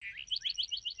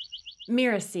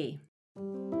Miracy.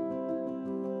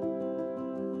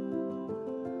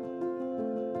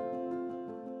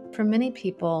 For many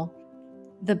people,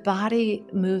 the body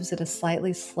moves at a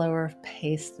slightly slower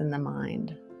pace than the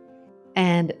mind.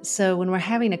 And so when we're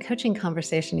having a coaching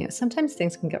conversation, sometimes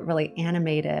things can get really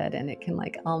animated and it can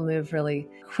all move really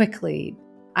quickly.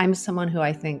 I'm someone who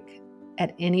I think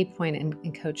at any point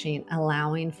in coaching,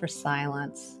 allowing for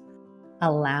silence,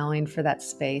 allowing for that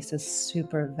space is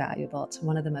super valuable. It's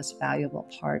one of the most valuable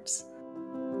parts.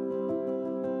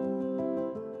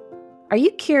 Are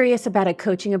you curious about a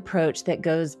coaching approach that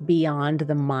goes beyond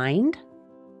the mind?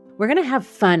 We're going to have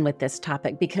fun with this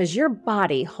topic because your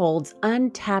body holds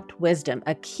untapped wisdom,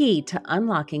 a key to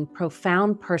unlocking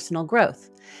profound personal growth.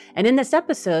 And in this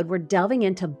episode, we're delving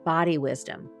into body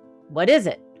wisdom. What is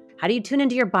it? How do you tune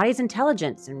into your body's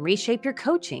intelligence and reshape your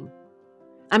coaching?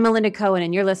 I'm Melinda Cohen,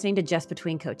 and you're listening to Just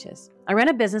Between Coaches. I run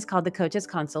a business called The Coaches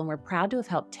Console, and we're proud to have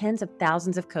helped tens of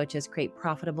thousands of coaches create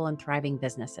profitable and thriving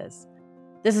businesses.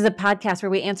 This is a podcast where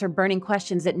we answer burning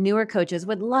questions that newer coaches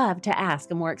would love to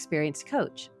ask a more experienced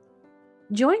coach.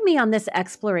 Join me on this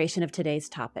exploration of today's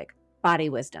topic, body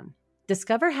wisdom.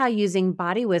 Discover how using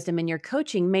body wisdom in your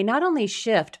coaching may not only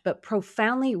shift, but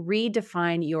profoundly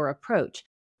redefine your approach,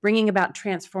 bringing about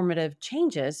transformative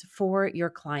changes for your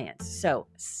clients. So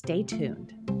stay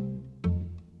tuned.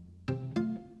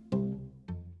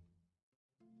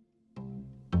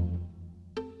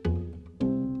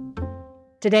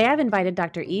 Today, I've invited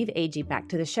Dr. Agee back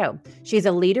to the show. She's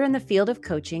a leader in the field of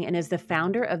coaching and is the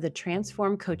founder of the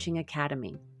Transform Coaching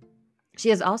Academy.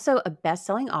 She is also a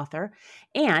best-selling author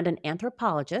and an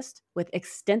anthropologist with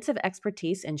extensive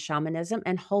expertise in shamanism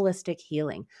and holistic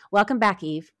healing. Welcome back,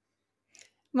 Eve.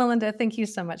 Melinda, thank you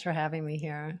so much for having me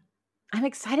here. I'm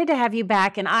excited to have you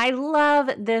back, and I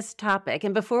love this topic.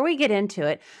 And before we get into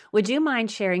it, would you mind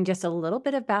sharing just a little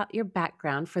bit about your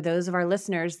background for those of our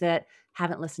listeners that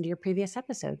haven't listened to your previous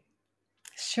episode?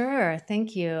 Sure.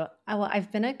 Thank you. Well,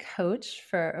 I've been a coach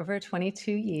for over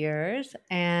 22 years,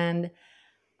 and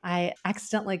I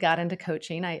accidentally got into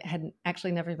coaching. I had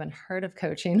actually never even heard of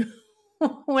coaching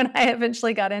when I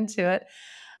eventually got into it.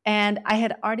 And I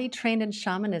had already trained in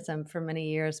shamanism for many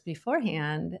years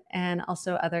beforehand, and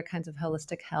also other kinds of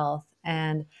holistic health.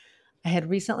 And I had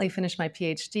recently finished my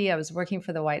PhD. I was working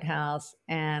for the White House,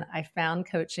 and I found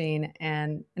coaching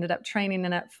and ended up training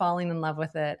in it, falling in love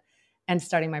with it, and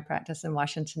starting my practice in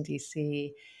Washington,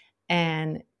 D.C.,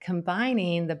 and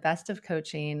combining the best of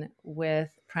coaching with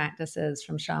practices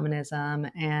from shamanism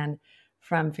and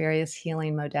from various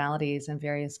healing modalities and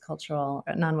various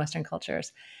non-Western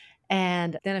cultures.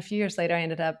 And then a few years later, I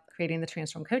ended up creating the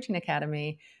Transform Coaching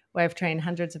Academy, where I've trained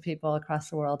hundreds of people across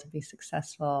the world to be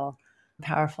successful,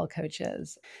 powerful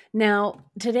coaches. Now,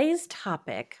 today's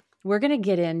topic, we're going to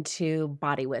get into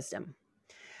body wisdom.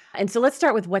 And so let's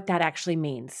start with what that actually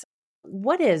means.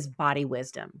 What is body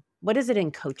wisdom? What is it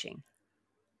in coaching?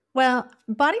 Well,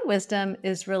 body wisdom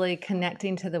is really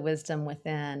connecting to the wisdom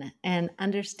within and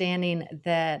understanding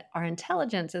that our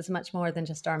intelligence is much more than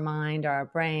just our mind or our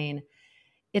brain.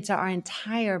 It's our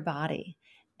entire body.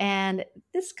 And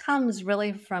this comes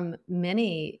really from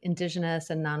many indigenous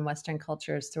and non-Western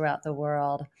cultures throughout the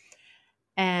world.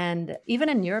 And even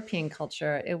in European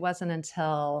culture, it wasn't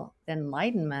until the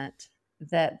Enlightenment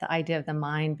that the idea of the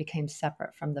mind became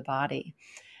separate from the body.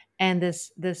 And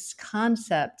this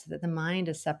concept that the mind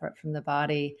is separate from the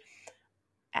body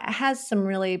has some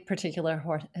really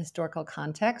particular historical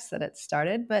context that it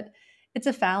started, but it's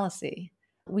a fallacy.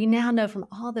 We now know from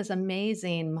all this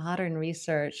amazing modern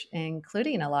research,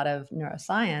 including a lot of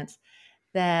neuroscience,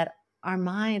 that our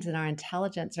minds and our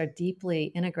intelligence are deeply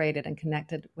integrated and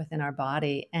connected within our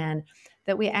body, and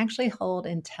that we actually hold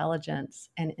intelligence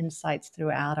and insights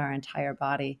throughout our entire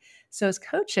body. So as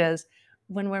coaches,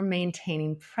 when we're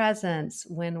maintaining presence,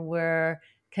 when we're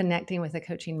connecting with a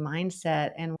coaching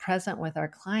mindset and present with our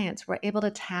clients, we're able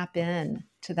to tap in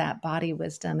to that body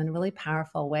wisdom in really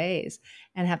powerful ways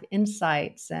and have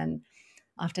insights and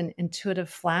often intuitive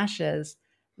flashes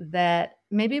that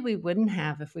maybe we wouldn't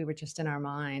have if we were just in our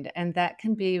mind. And that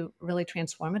can be really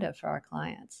transformative for our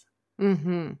clients.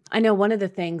 Mm-hmm. I know one of the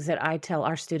things that I tell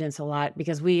our students a lot,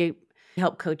 because we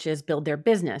help coaches build their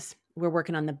business. We're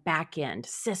working on the back end,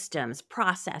 systems,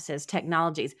 processes,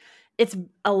 technologies. It's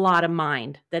a lot of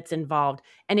mind that's involved.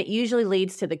 And it usually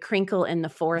leads to the crinkle in the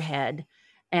forehead.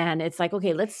 And it's like,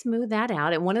 okay, let's smooth that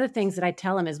out. And one of the things that I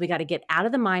tell them is we got to get out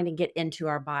of the mind and get into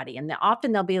our body. And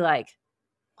often they'll be like,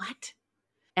 what?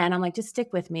 And I'm like, just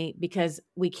stick with me, because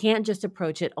we can't just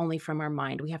approach it only from our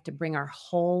mind. We have to bring our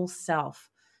whole self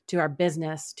to our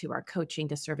business, to our coaching,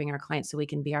 to serving our clients so we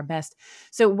can be our best.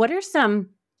 So what are some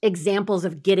examples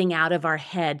of getting out of our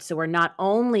head. So we're not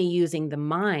only using the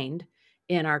mind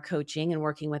in our coaching and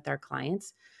working with our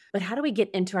clients, but how do we get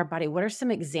into our body? What are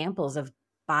some examples of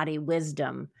body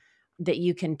wisdom that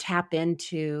you can tap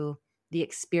into the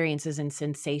experiences and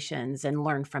sensations and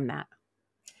learn from that?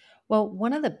 Well,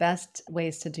 one of the best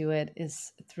ways to do it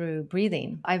is through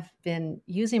breathing. I've been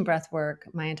using breath work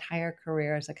my entire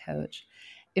career as a coach.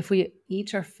 If we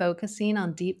each are focusing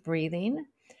on deep breathing,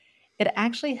 it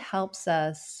actually helps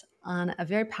us on a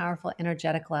very powerful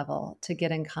energetic level to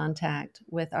get in contact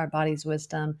with our body's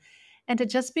wisdom and to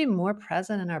just be more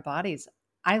present in our bodies.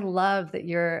 I love that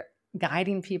you're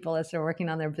guiding people as they're working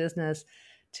on their business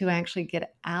to actually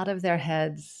get out of their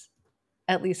heads,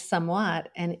 at least somewhat,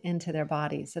 and into their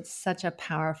bodies. It's such a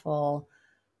powerful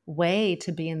way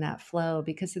to be in that flow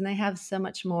because then they have so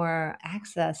much more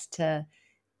access to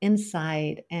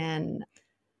insight and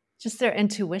just their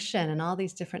intuition and all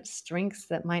these different strengths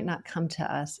that might not come to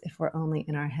us if we're only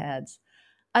in our heads.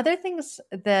 Other things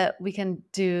that we can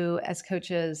do as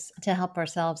coaches to help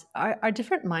ourselves are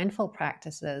different mindful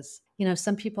practices. You know,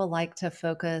 some people like to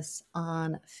focus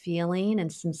on feeling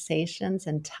and sensations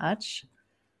and touch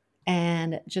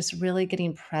and just really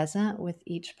getting present with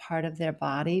each part of their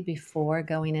body before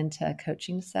going into a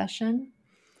coaching session.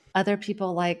 Other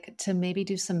people like to maybe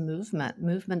do some movement.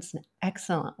 Movement's an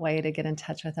excellent way to get in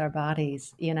touch with our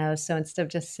bodies, you know. So instead of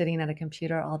just sitting at a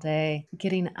computer all day,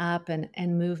 getting up and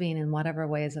moving in whatever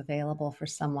way is available for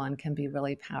someone can be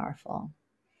really powerful.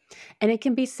 And it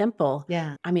can be simple.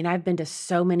 Yeah. I mean, I've been to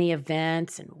so many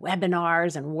events and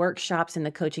webinars and workshops in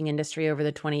the coaching industry over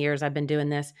the 20 years I've been doing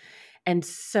this. And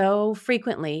so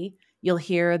frequently, you'll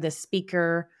hear the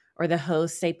speaker or the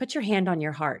host say, "Put your hand on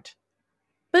your heart."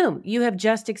 Boom, you have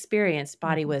just experienced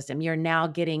body Mhm. wisdom. You're now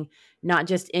getting not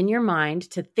just in your mind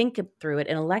to think through it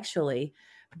intellectually,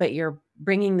 but you're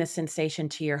bringing the sensation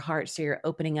to your heart. So you're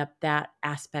opening up that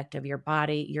aspect of your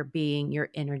body, your being, your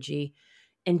energy.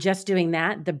 And just doing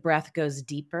that, the breath goes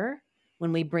deeper.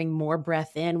 When we bring more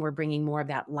breath in, we're bringing more of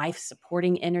that life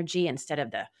supporting energy instead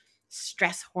of the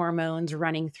stress hormones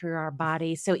running through our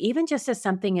body. So even just as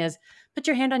something as put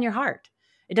your hand on your heart.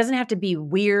 It doesn't have to be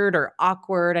weird or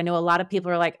awkward. I know a lot of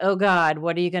people are like, "Oh God,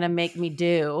 what are you going to make me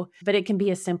do?" But it can be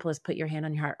as simple as put your hand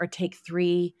on your heart or take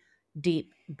 3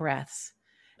 deep breaths.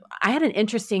 I had an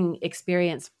interesting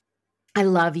experience. I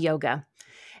love yoga.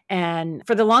 And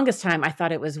for the longest time, I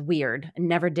thought it was weird. I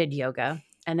never did yoga.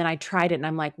 And then I tried it and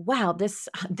I'm like, wow, this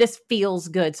feels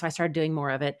good. So I started doing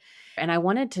more of it. And I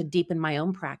wanted to deepen my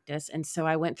own practice. And so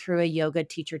I went through a yoga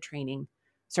teacher training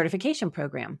certification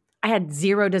program. I had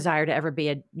zero desire to ever be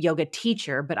a yoga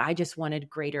teacher, but I just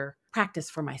wanted greater practice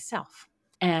for myself.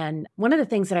 And one of the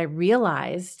things that I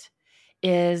realized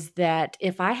is that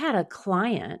if I had a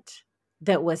client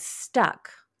that was stuck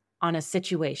on a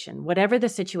situation, whatever the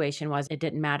situation was, it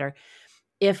didn't matter.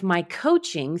 If my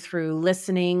coaching through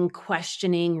listening,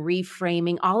 questioning,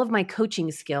 reframing, all of my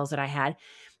coaching skills that I had,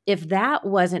 if that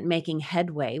wasn't making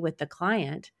headway with the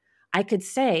client, I could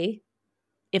say,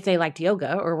 if they liked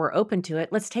yoga or were open to it,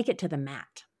 let's take it to the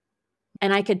mat.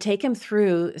 And I could take them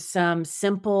through some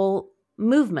simple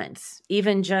movements,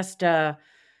 even just a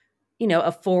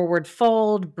forward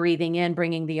fold, breathing in,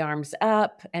 bringing the arms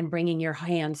up, and bringing your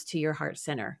hands to your heart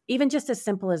center. Even just as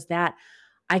simple as that,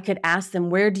 I could ask them,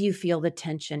 where do you feel the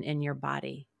tension in your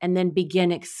body? And then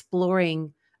begin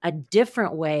exploring a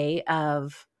different way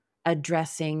of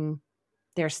addressing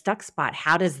their stuck spot.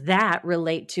 How does that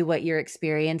relate to what you're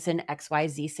experiencing in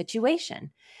XYZ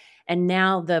situation? And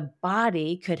now the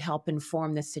body could help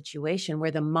inform the situation where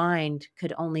the mind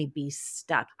could only be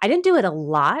stuck. I didn't do it a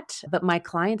lot, but my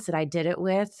clients that I did it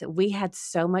with, we had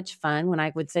so much fun when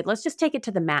I would say, let's just take it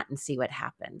to the mat and see what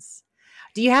happens.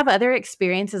 Do you have other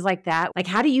experiences like that? Like,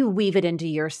 how do you weave it into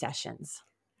your sessions?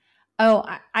 Oh,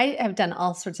 I have done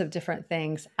all sorts of different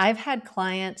things. I've had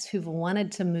clients who've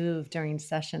wanted to move during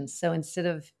sessions. So instead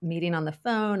of meeting on the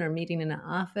phone or meeting in an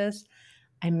office,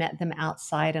 I met them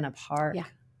outside in a Yeah. park,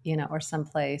 you know, or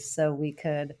someplace so we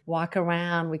could walk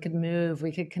around, we could move,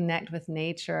 we could connect with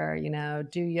nature, you know,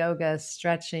 do yoga,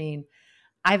 stretching.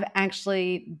 I've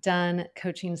actually done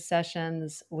coaching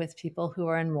sessions with people who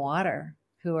are in water,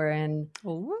 who are in,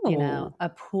 you know, Ooh. a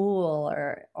pool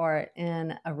or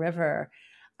in a river.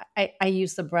 I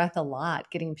use the breath a lot,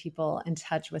 getting people in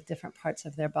touch with different parts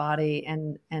of their body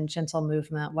and gentle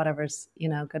movement, whatever's, you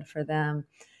know, good for them.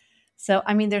 So,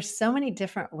 I mean, there's so many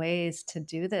different ways to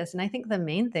do this. And I think the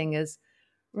main thing is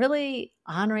really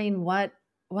honoring what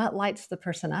lights the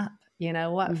person up, you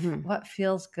know, Hmm. what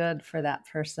feels good for that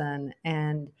person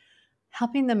and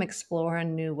helping them explore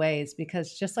in new ways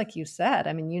because just like you said,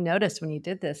 I mean, you noticed when you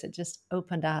did this, it just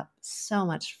opened up so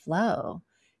much flow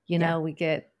Yeah. We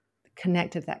get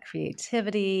connected to that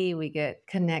creativity, we get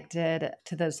connected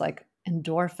to those like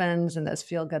endorphins and those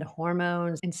feel good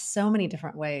hormones in so many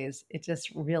different ways. It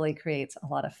just really creates a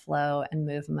lot of flow and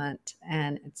movement,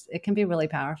 and it can be really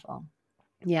powerful.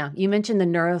 Yeah, you mentioned the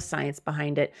neuroscience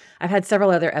behind it. I've had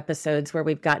several other episodes where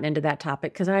we've gotten into that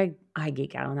topic because I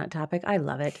geek out on that topic. I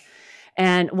love it.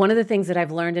 And one of the things that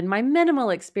I've learned in my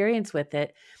minimal experience with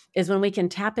it is when we can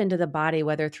tap into the body,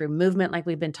 whether through movement, like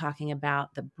we've been talking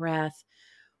about, the breath,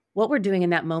 what we're doing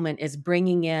in that moment is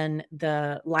bringing in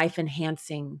the life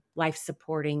enhancing, life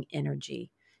supporting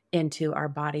energy into our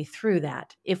body through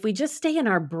that. If we just stay in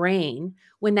our brain,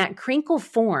 when that crinkle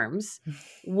forms,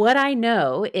 what I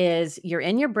know is you're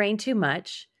in your brain too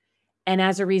much. And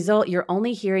as a result, you're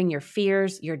only hearing your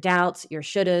fears, your doubts, your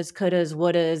shouldas, couldas,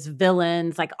 wouldas,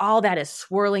 villains, like all that is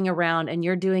swirling around, and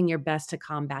you're doing your best to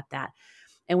combat that.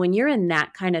 And when you're in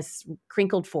that kind of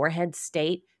crinkled forehead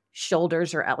state,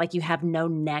 shoulders are out, like you have no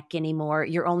neck anymore.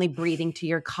 You're only breathing to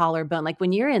your collarbone. Like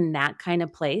when you're in that kind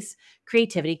of place,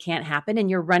 creativity can't happen. And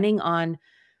you're running on,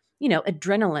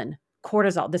 adrenaline,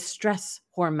 cortisol, the stress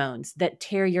hormones that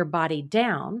tear your body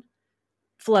down.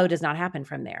 Flow does not happen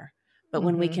from there. But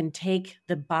when we Hmm. can take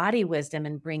the body wisdom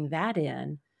and bring that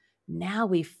in, now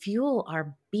we fuel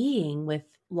our being with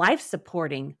life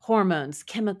supporting hormones,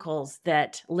 chemicals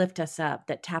that lift us up,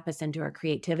 that tap us into our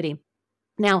creativity.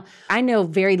 Now, I know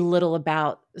very little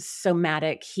about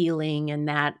somatic healing and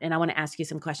that, and I want to ask you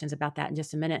some questions about that in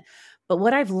just a minute. But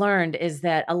what I've learned is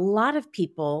that a lot of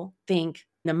people think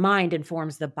the mind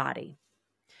informs the body,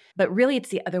 but really it's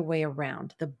the other way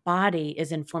around. The body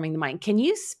is informing the mind. Can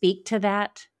you speak to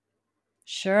that?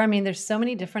 Sure. I mean, there's so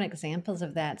many different examples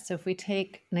of that. So if we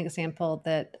take an example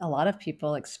that a lot of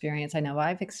people experience, I know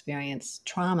I've experienced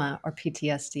trauma or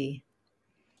PTSD.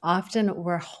 Often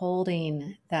we're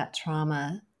holding that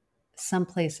trauma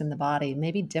someplace in the body,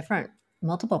 maybe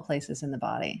multiple places in the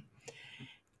body.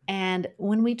 And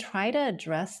when we try to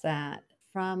address that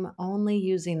from only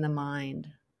using the mind,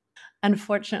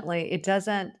 unfortunately, it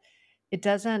doesn't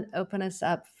open us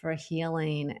up for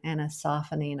healing and a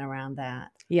softening around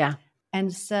that. Yeah.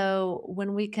 And so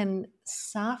when we can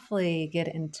softly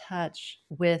get in touch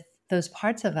with those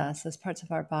parts of us, those parts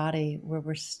of our body where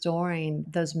we're storing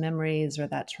those memories or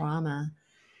that trauma,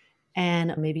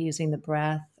 and maybe using the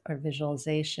breath or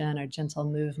visualization or gentle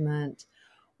movement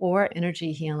or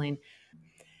energy healing,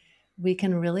 we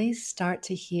can really start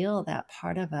to heal that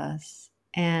part of us.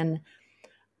 And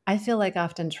I feel like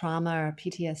often trauma or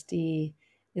PTSD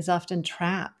is often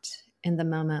trapped in the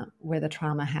moment where the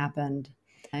trauma happened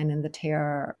and in the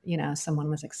terror, someone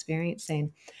was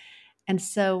experiencing. And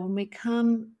so when we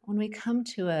come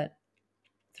to it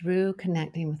through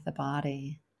connecting with the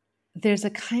body, there's a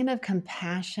kind of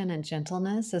compassion and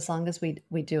gentleness, as long as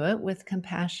we do it with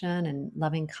compassion and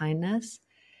loving kindness,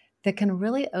 that can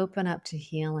really open up to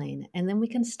healing. And then we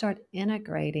can start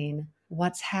integrating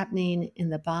what's happening in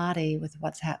the body with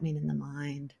what's happening in the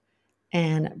mind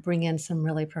and bring in some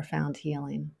really profound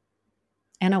healing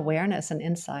and awareness and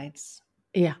insights.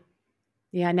 Yeah.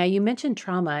 Yeah. Now you mentioned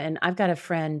trauma, and I've got a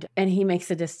friend, and he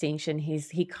makes a distinction.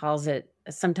 He calls it,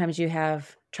 sometimes you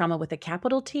have trauma with a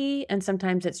capital T, and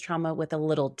sometimes it's trauma with a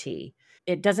little t.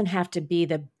 It doesn't have to be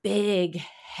the big,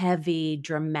 heavy,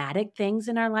 dramatic things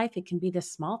in our life. It can be the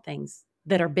small things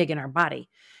that are big in our body,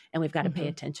 and we've got to pay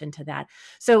Mhm. attention to that.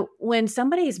 So when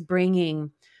somebody's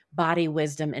bringing body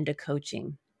wisdom into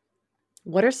coaching,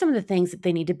 what are some of the things that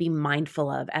they need to be mindful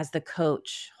of as the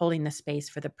coach holding the space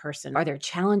for the person? Are there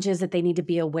challenges that they need to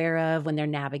be aware of when they're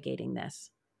navigating this?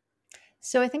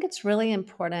 So I think it's really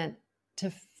important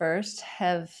to first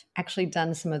have actually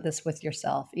done some of this with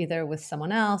yourself, either with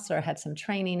someone else or had some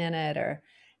training in it or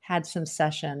had some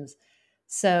sessions.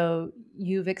 So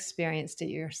you've experienced it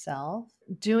yourself.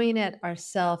 Doing it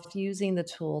ourselves, using the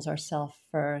tools ourselves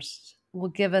first, will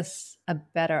give us a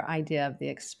better idea of the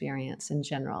experience in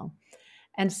general.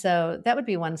 And so that would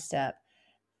be one step.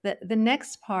 The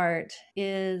next part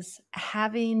is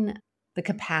having the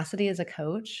capacity as a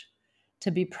coach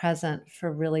to be present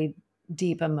for really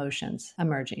deep emotions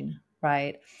emerging,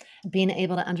 right? Being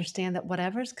able to understand that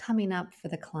whatever's coming up for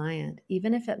the client,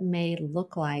 even if it may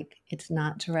look like it's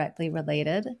not directly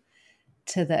related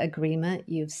to the agreement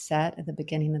you've set at the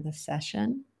beginning of the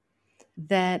session,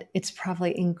 that it's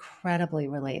probably incredibly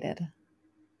related.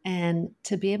 And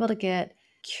to be able to get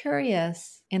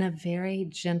curious in a very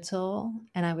gentle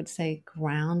and I would say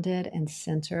grounded and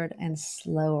centered and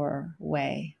slower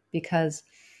way. Because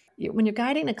when you're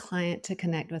guiding a client to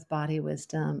connect with body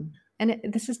wisdom, and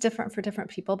this is different for different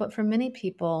people, but for many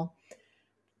people,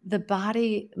 the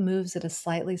body moves at a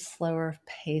slightly slower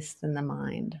pace than the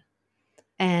mind.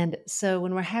 And so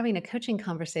when we're having a coaching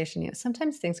conversation,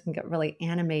 sometimes things can get really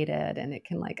animated and it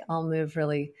can like all move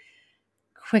really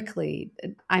quickly.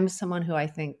 I'm someone who I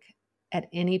think at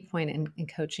any point in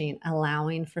coaching,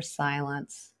 allowing for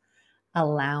silence,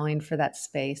 allowing for that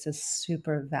space is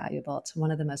super valuable. It's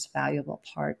one of the most valuable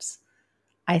parts,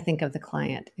 I think, of the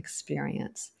client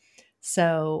experience.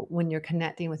 So when you're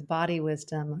connecting with body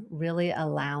wisdom, really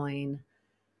allowing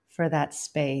for that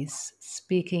space,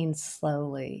 speaking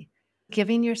slowly,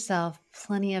 giving yourself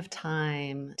plenty of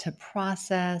time to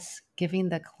process, giving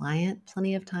the client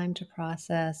plenty of time to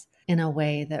process in a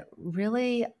way that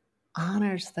really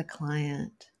honors the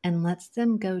client and lets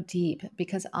them go deep.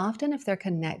 Because often, if they're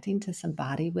connecting to some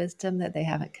body wisdom that they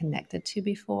haven't connected to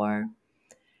before,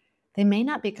 they may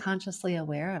not be consciously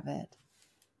aware of it.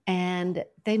 And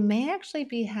they may actually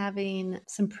be having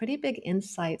some pretty big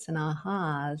insights and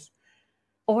ahas,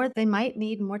 or they might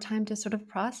need more time to sort of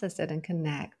process it and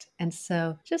connect. And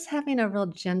so just having a real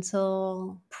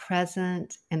gentle,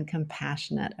 present, and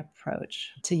compassionate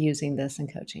approach to using this in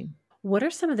coaching. What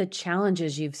are some of the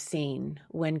challenges you've seen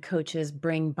when coaches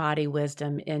bring body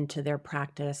wisdom into their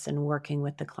practice and working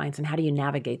with the clients, and how do you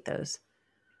navigate those?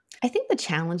 I think the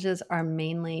challenges are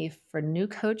mainly for new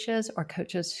coaches or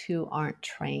coaches who aren't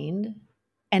trained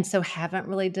and so haven't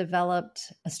really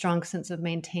developed a strong sense of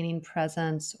maintaining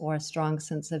presence or a strong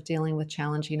sense of dealing with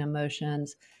challenging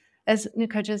emotions. As new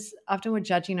coaches, often we're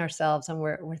judging ourselves and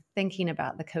we're thinking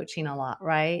about the coaching a lot,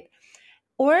 right?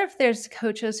 Or if there's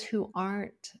coaches who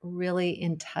aren't really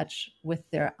in touch with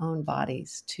their own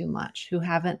bodies too much, who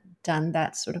haven't done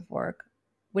that sort of work,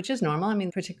 which is normal. I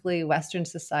mean, particularly Western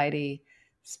society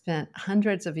spent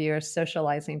hundreds of years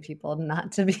socializing people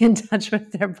not to be in touch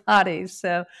with their bodies.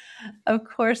 So, of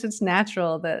course, it's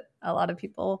natural that a lot of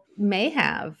people may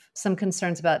have some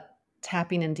concerns about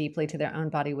tapping in deeply to their own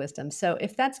body wisdom. So,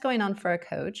 if that's going on for a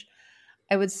coach,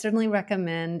 I would certainly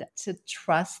recommend to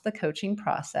trust the coaching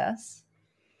process,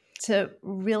 to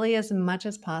really, as much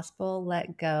as possible,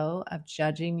 let go of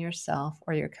judging yourself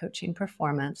or your coaching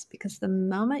performance, because the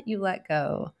moment you let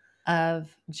go of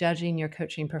judging your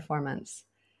coaching performance,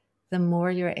 the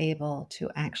more you're able to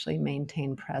actually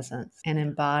maintain presence and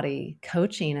embody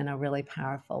coaching in a really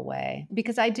powerful way.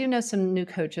 Because I do know some new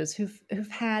coaches who've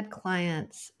had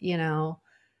clients, all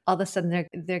of a sudden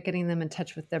they're getting them in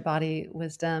touch with their body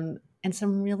wisdom, and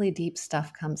some really deep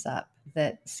stuff comes up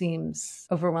that seems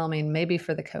overwhelming, maybe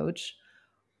for the coach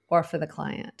or for the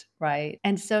client, right?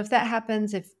 And so if that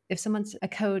happens, if someone's a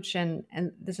coach and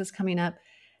this is coming up,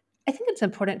 I think it's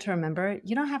important to remember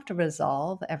you don't have to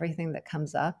resolve everything that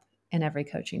comes up in every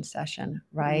coaching session,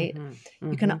 right?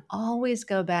 You can always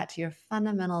go back to your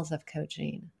fundamentals of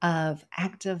coaching, of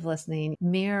active listening,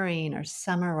 mirroring or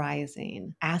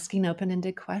summarizing, asking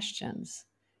open-ended questions,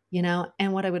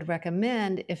 and what I would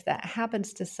recommend if that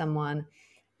happens to someone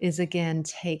is, again,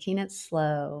 taking it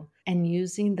slow and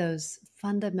using those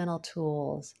fundamental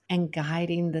tools and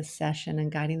guiding the session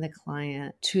and guiding the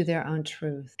client to their own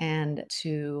truth and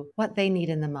to what they need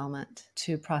in the moment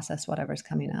to process whatever's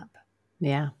coming up.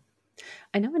 Yeah.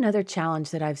 I know another challenge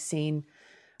that I've seen,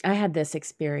 I had this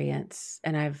experience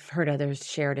and I've heard others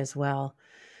share it as well.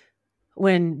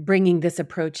 When bringing this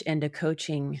approach into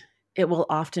coaching, it will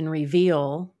often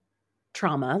reveal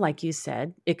trauma, like you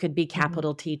said. It could be Mhm.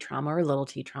 capital T trauma or little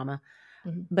t trauma,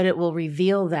 Mhm. but it will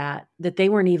reveal that they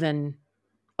weren't even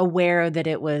aware that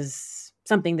it was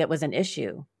something that was an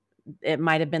issue. It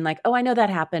might have been like, "Oh, I know that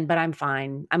happened, but I'm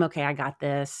fine. I'm okay. I got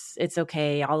this. It's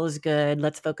okay. All is good.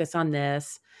 Let's focus on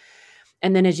this."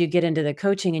 And then as you get into the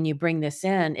coaching and you bring this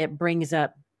in, it brings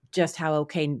up just how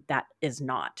okay that is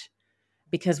not.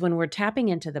 Because when we're tapping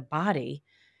into the body,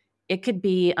 it could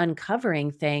be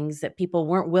uncovering things that people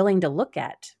weren't willing to look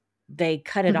at. They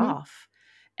cut it Mhm. off.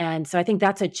 And so I think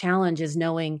that's a challenge, is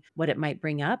knowing what it might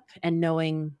bring up and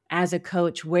knowing as a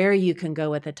coach where you can go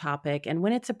with a topic and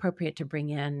when it's appropriate to bring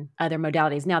in other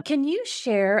modalities. Now, can you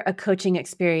share a coaching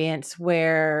experience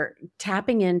where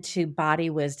tapping into body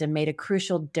wisdom made a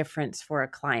crucial difference for a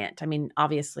client? I mean,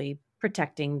 obviously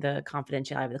protecting the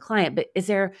confidentiality of the client, but is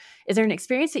there an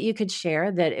experience that you could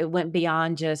share that it went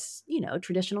beyond just,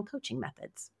 traditional coaching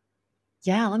methods?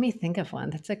 Yeah, let me think of one.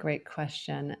 That's a great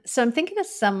question. So I'm thinking of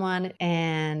someone,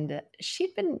 and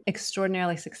she'd been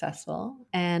extraordinarily successful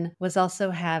and was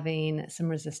also having some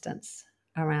resistance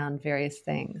around various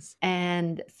things.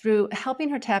 And through helping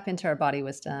her tap into her body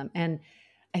wisdom, and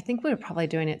I think we were probably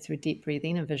doing it through deep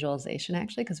breathing and visualization,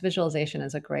 actually, because visualization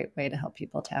is a great way to help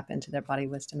people tap into their body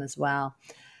wisdom as well.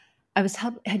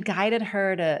 Had guided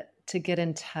her to get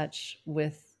in touch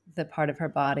with the part of her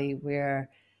body where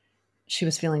she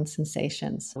was feeling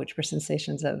sensations, which were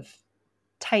sensations of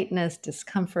tightness,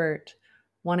 discomfort,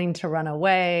 wanting to run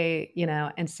away,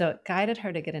 and so it guided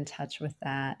her to get in touch with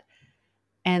that.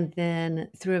 And then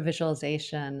through a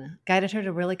visualization, guided her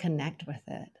to really connect with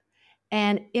it.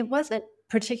 And it wasn't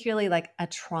particularly like a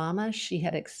trauma she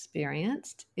had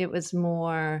experienced. It was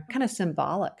more kind of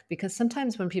symbolic, because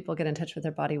sometimes when people get in touch with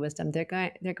their body wisdom,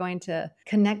 they're going to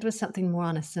connect with something more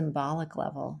on a symbolic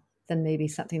level than maybe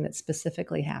something that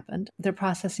specifically happened. They're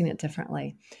processing it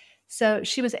differently. So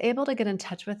she was able to get in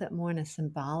touch with it more in a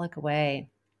symbolic way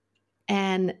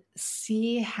and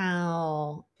see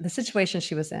how the situation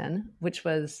she was in, which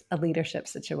was a leadership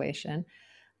situation,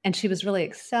 and she was really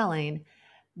excelling,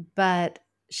 but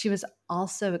she was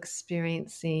also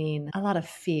experiencing a lot of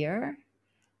fear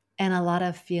and a lot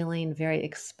of feeling very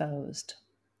exposed.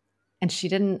 And she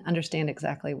didn't understand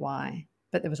exactly why,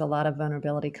 but there was a lot of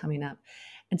vulnerability coming up.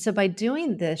 And so by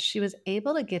doing this, she was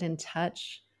able to get in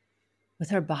touch with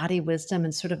her body wisdom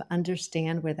and sort of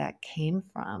understand where that came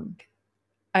from.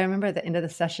 I remember at the end of the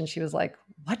session, she was like,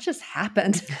 "What just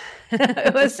happened?"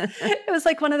 It was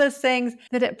like one of those things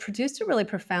that it produced a really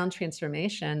profound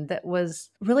transformation that was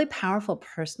really powerful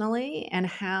personally and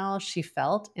how she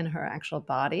felt in her actual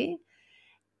body.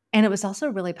 And it was also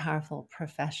really powerful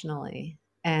professionally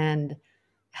and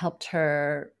helped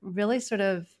her really sort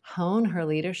of hone her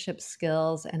leadership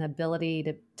skills and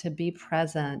ability to be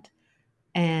present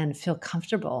and feel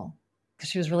comfortable, because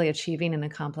she was really achieving and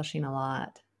accomplishing a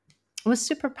lot. It was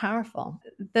super powerful.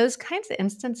 Those kinds of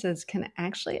instances can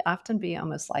actually often be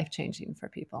almost life-changing for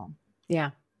people.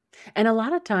 Yeah. And a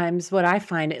lot of times, what I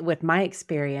find with my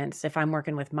experience, if I'm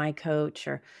working with my coach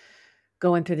or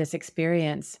going through this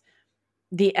experience,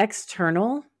 the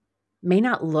external may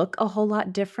not look a whole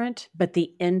lot different, but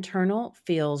the internal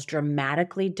feels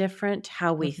dramatically different.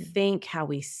 How we Mhm. think, how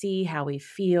we see, how we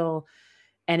feel.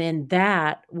 And in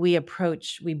that, we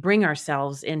bring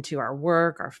ourselves into our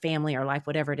work, our family, our life,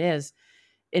 whatever it is,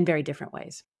 in very different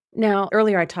ways. Now,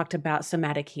 earlier I talked about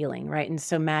somatic healing, right? And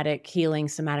somatic healing,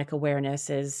 somatic awareness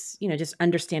is, just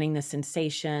understanding the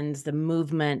sensations, the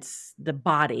movements, the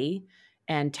body,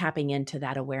 and tapping into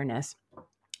that awareness.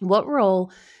 What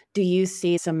role do you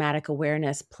see somatic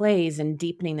awareness plays in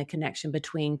deepening the connection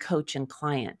between coach and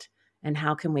client? And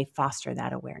how can we foster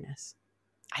that awareness?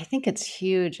 I think it's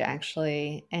huge,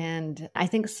 actually. And I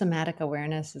think somatic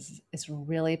awareness is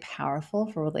really powerful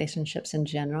for relationships in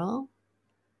general.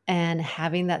 And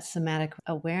having that somatic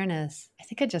awareness, I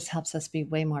think it just helps us be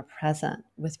way more present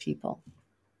with people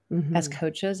as Hmm.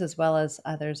 coaches as well as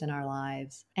others in our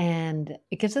lives. And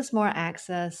it gives us more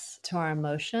access to our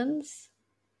emotions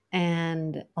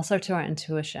and also to our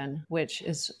intuition, which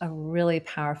is a really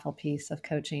powerful piece of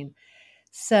coaching.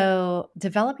 So,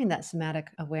 developing that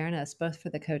somatic awareness, both for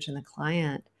the coach and the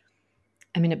client,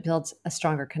 I mean, it builds a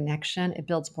stronger connection, it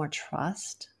builds more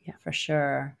trust Yeah. for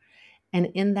sure. And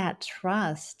in that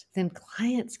trust, then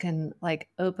clients can like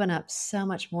open up so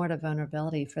much more to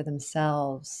vulnerability for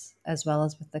themselves as well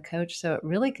as with the coach. So it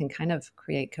really can kind of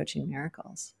create coaching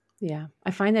miracles. Yeah.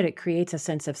 I find that it creates a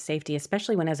sense of safety,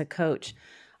 especially when, as a coach,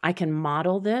 I can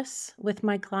model this with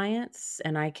my clients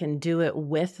and I can do it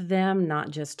with them,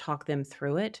 not just talk them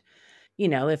through it.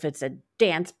 If it's a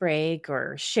dance break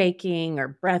or shaking or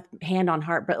breath, hand on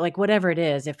heart, but like whatever it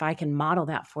is, if I can model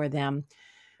that for them,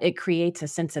 it creates a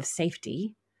sense of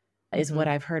safety, is what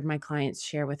Hmm. I've heard my clients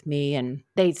share with me. And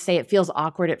they say it feels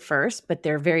awkward at first, but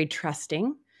they're very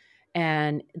trusting.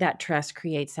 And that trust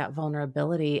creates that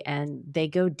vulnerability, and they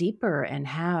go deeper and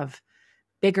have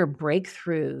bigger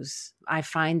breakthroughs. I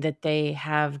find that they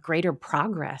have greater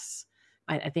progress.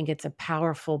 I think it's a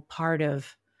powerful part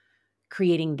of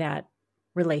creating that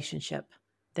relationship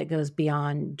that goes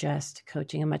beyond just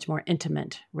coaching, a much more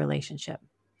intimate relationship.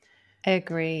 I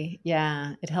agree.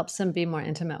 Yeah. It helps them be more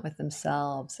intimate with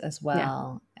themselves as Yeah.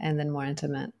 well, and then more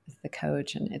intimate with the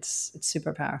coach. And it's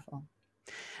super powerful.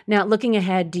 Now, looking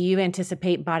ahead, do you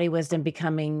anticipate body wisdom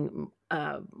becoming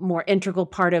a more integral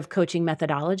part of coaching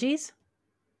methodologies?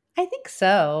 I think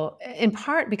so, in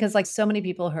part because like so many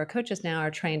people who are coaches now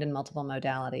are trained in multiple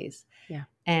modalities. Yeah.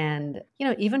 And,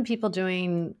 even people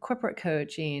doing corporate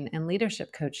coaching and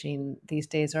leadership coaching these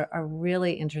days are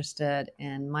really interested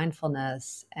in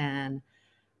mindfulness and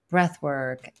breath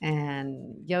work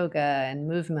and yoga and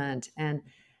movement and,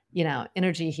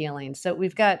 energy healing. So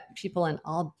we've got people in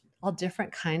all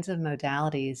different kinds of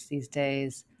modalities these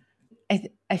days.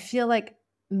 I feel like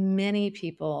many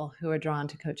people who are drawn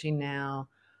to coaching now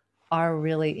are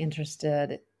really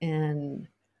interested in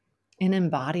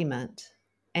embodiment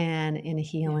and in Yeah.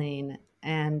 healing,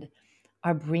 and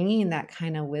are bringing that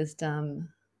kind of wisdom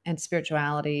and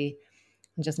spirituality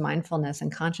and just mindfulness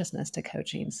and consciousness to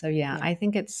coaching. So yeah, Yeah. I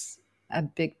think it's a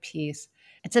big piece.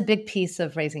 It's a big piece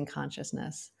of raising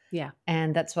consciousness. Yeah.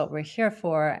 And that's what we're here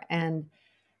for. And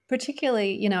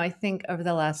particularly, I think over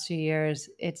the last few years,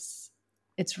 it's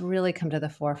really come to the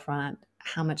forefront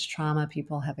how much trauma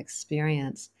people have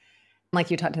experienced.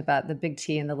 Like you talked about the big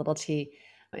T and the little t.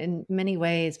 In many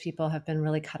ways, people have been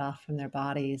really cut off from their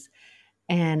bodies.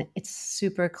 And it's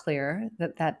super clear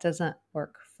that that doesn't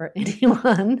work for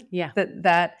anyone, Yeah.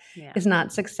 that Yeah. is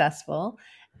not successful.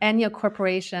 And,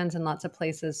 corporations and lots of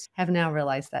places have now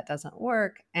realized that doesn't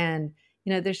work. And,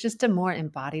 there's just a more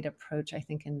embodied approach, I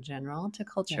think, in general to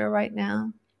culture right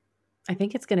now. I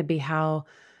think it's going to be how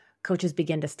coaches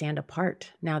begin to stand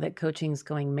apart now that coaching is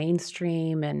going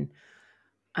mainstream. And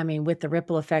I mean, with the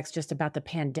ripple effects just about the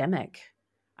pandemic,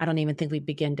 I don't even think we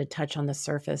begin to touch on the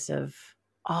surface of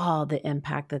all the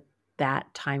impact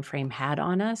that time frame had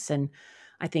on us. And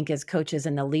I think as coaches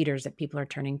and the leaders that people are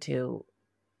turning to,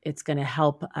 it's going to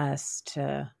help us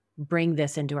to bring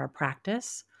this into our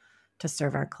practice to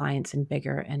serve our clients in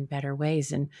bigger and better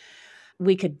ways. And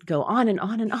we could go on and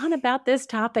on and on about this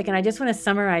topic. And I just want to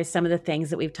summarize some of the things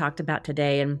that we've talked about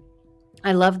today. And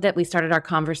I love that we started our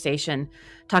conversation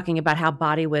talking about how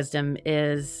body wisdom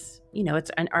is,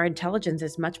 our intelligence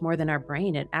is much more than our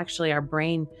brain. Our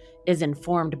brain is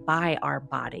informed by our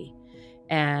body.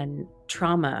 And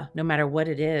trauma, no matter what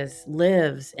it is,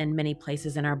 lives in many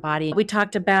places in our body. We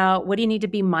talked about what do you need to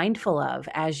be mindful of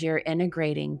as you're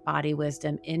integrating body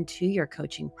wisdom into your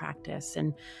coaching practice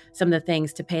and some of the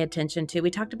things to pay attention to. We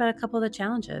talked about a couple of the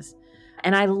challenges.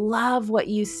 And I love what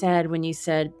you said when you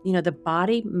said, the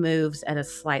body moves at a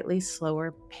slightly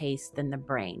slower pace than the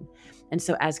brain. And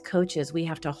so as coaches, we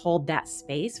have to hold that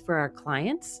space for our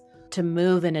clients to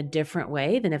move in a different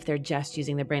way than if they're just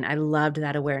using the brain. I loved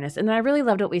that awareness. And I really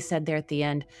loved what we said there at the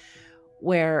end,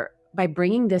 where by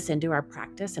bringing this into our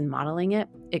practice and modeling it,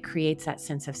 it creates that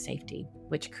sense of safety,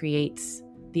 which creates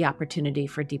the opportunity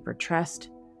for deeper trust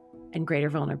and greater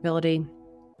vulnerability.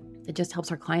 It just helps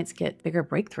our clients get bigger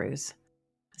breakthroughs.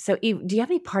 So Eve, do you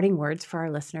have any parting words for our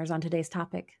listeners on today's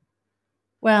topic?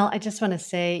 Well, I just want to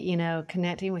say,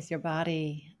 connecting with your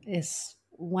body is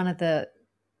one of the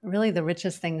really the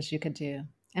richest things you could do.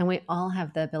 And we all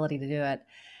have the ability to do it.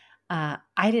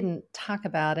 I didn't talk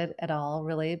about it at all,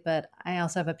 really, but I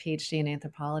also have a PhD in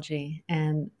anthropology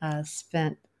and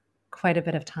spent quite a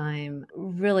bit of time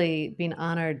really being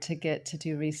honored to get to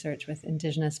do research with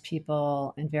Indigenous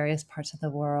people in various parts of the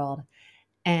world.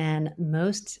 And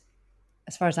most,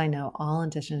 as far as I know, all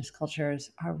Indigenous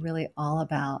cultures are really all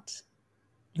about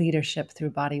leadership through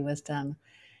body wisdom.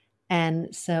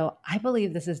 And so I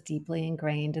believe this is deeply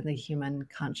ingrained in the human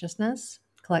consciousness,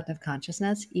 collective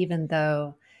consciousness, even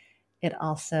though it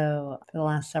also, for the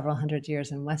last several hundred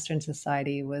years in Western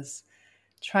society, was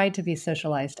tried to be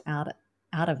socialized out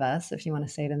of us, if you want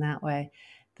to say it in that way.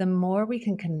 The more we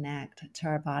can connect to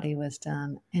our body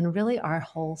wisdom and really our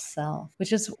whole self,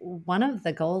 which is one of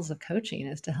the goals of coaching,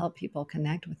 is to help people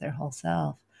connect with their whole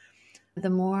self, the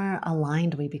more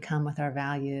aligned we become with our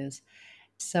values.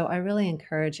 So I really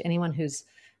encourage anyone who's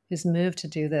moved to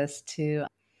do this to,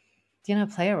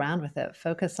 play around with it,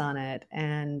 focus on it,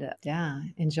 and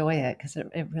enjoy it, because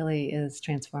it really is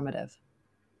transformative.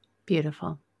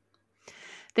 Beautiful.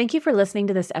 Thank you for listening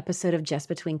to this episode of Just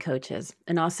Between Coaches.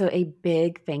 And also a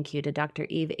big thank you to Dr.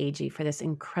 Eve Agee for this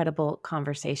incredible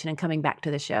conversation and coming back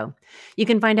to the show. You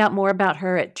can find out more about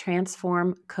her at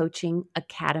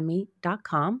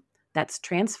transformcoachingacademy.com. That's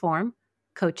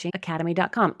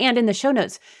transformcoachingacademy.com. And in the show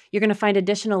notes, you're going to find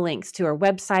additional links to her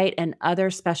website and other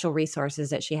special resources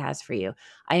that she has for you.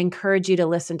 I encourage you to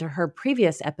listen to her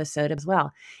previous episode as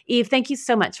well. Eve, thank you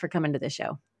so much for coming to the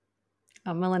show.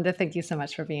 Oh, Melinda, thank you so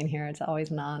much for being here. It's always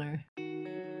an honor.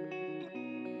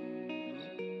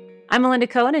 I'm Melinda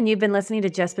Cohen, and you've been listening to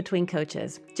Just Between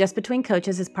Coaches. Just Between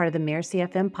Coaches is part of the Mirror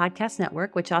CFM podcast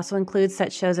network, which also includes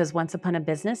such shows as Once Upon a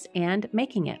Business and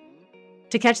Making It.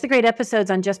 To catch the great episodes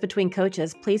on Just Between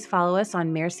Coaches, please follow us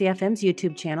on Mirror CFM's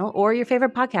YouTube channel or your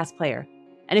favorite podcast player.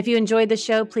 And if you enjoyed the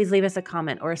show, please leave us a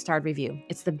comment or a starred review.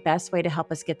 It's the best way to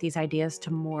help us get these ideas to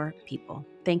more people.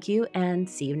 Thank you, and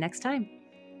see you next time.